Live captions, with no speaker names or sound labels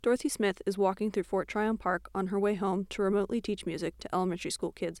Dorothy Smith is walking through Fort Tryon Park on her way home to remotely teach music to elementary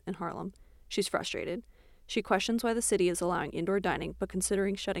school kids in Harlem. She's frustrated. She questions why the city is allowing indoor dining but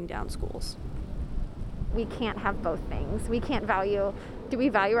considering shutting down schools. We can't have both things. We can't value, do we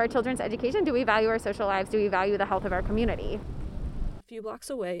value our children's education? Do we value our social lives? Do we value the health of our community? A few blocks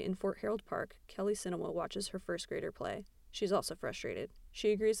away in Fort Harold Park, Kelly Sinema watches her first grader play. She's also frustrated.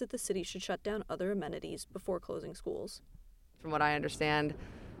 She agrees that the city should shut down other amenities before closing schools. From what I understand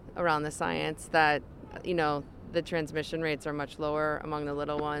around the science, that, the transmission rates are much lower among the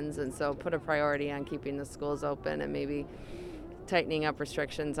little ones, and so put a priority on keeping the schools open and maybe tightening up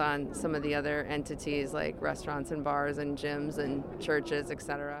restrictions on some of the other entities like restaurants and bars and gyms and churches,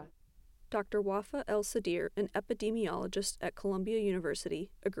 etc. Dr. Wafa El-Sadir, an epidemiologist at Columbia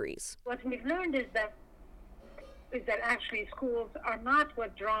University, agrees. What we've learned is that actually schools are not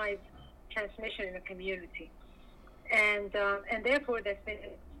what drives transmission in a community. And therefore there's been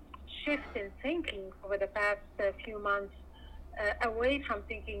a shift in thinking over the past few months away from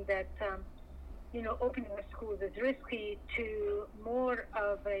thinking that opening of schools is risky to more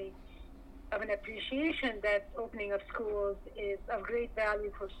of an appreciation that opening of schools is of great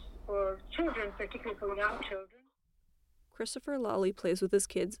value for children, particularly for young children. Christopher Lawley plays with his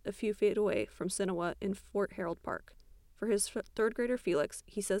kids a few feet away from Sinema in Fort Harold Park. For his third grader Felix,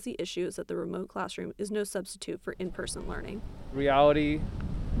 he says the issue is that the remote classroom is no substitute for in-person learning. Reality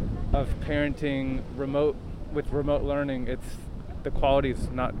of parenting with remote learning, the quality's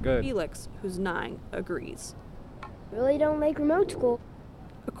not good. Felix, who's 9, agrees. Really don't like remote school.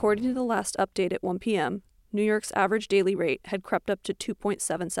 According to the last update at 1 p.m., New York's average daily rate had crept up to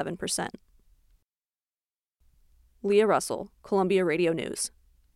 2.77%. Leah Russell, Columbia Radio News.